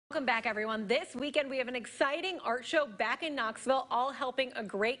Welcome back, everyone. This weekend, we have an exciting art show back in Knoxville, all helping a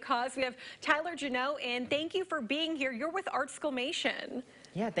great cause. We have Tyler Janot, and thank you for being here. You're with Artsclamation.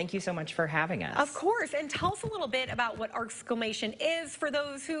 Yeah, thank you so much for having us. Of course, and tell us a little bit about what Artsclamation is for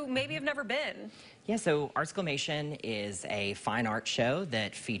those who maybe have never been. Yeah, so Artsclamation is a fine art show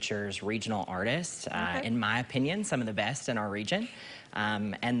that features regional artists, in my opinion, some of the best in our region.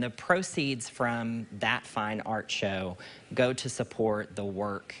 And the proceeds from that fine art show go to support the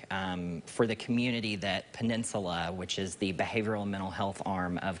work for the community that Peninsula, which is the behavioral and mental health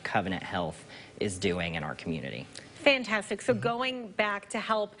arm of Covenant Health, is doing in our community. Fantastic. So going back to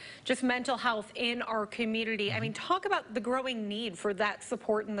help just mental health in our community, I mean, talk about the growing need for that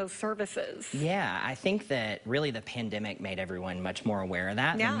support and those services. Yeah, I think that really the pandemic made everyone much more aware of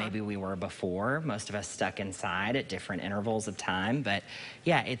that than maybe we were before. Most of us stuck inside at different intervals of time. But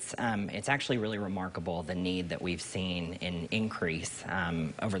yeah, it's actually really remarkable the need that we've seen in increase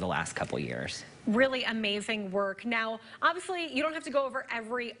over the last couple years. Really amazing work. Now, obviously, you don't have to go over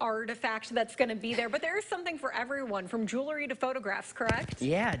every artifact that's going to be there, but there is something for everyone, from jewelry to photographs, correct?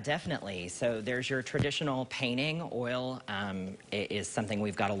 Yeah, definitely. So there's your traditional painting. Oil is something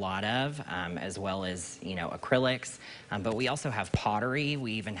we've got a lot of, as well as, acrylics. But we also have pottery.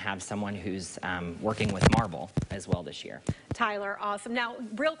 We even have someone who's working with marble as well this year. Tyler, awesome. Now,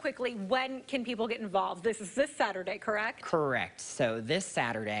 real quickly, when can people get involved? This is this Saturday, correct? Correct. So this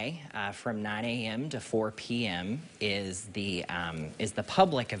Saturday from 9 a.m. to 4 p.m. is the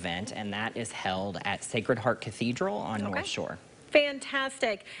public event, and that is held at Sacred Heart Cathedral on North Shore.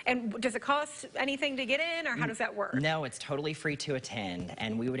 Fantastic. And does it cost anything to get in, or how does that work? No, it's totally free to attend,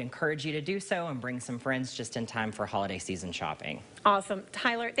 and we would encourage you to do so and bring some friends just in time for holiday season shopping. Awesome.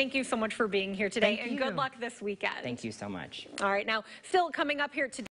 Tyler, thank you so much for being here today, Thank and you. good luck this weekend. Thank you so much. All right, now, still coming up here today.